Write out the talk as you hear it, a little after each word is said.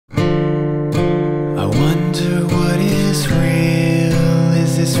wonder what is real.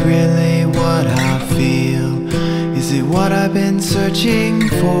 Is this really what I feel? Is it what I've been searching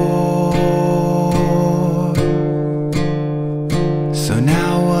for? So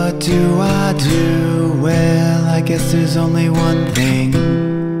now what do I do? Well, I guess there's only one thing.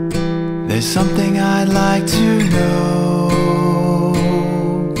 There's something I'd like to know.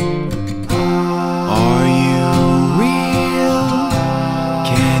 Are you real?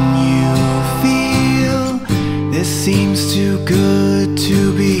 Can you feel? This seems too good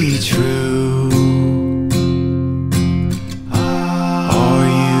to be true. Are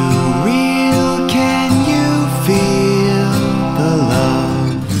you real? Can you feel the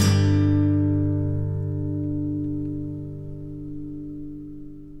love?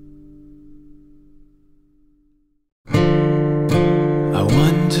 I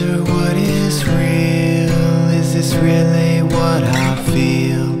wonder what is real. Is this really what I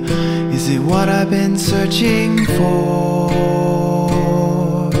feel? Is it what I've been searching for?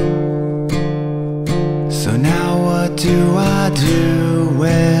 So now what do I do?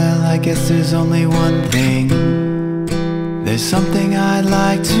 Well, I guess there's only one thing. There's something I'd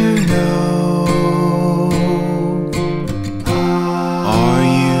like to know.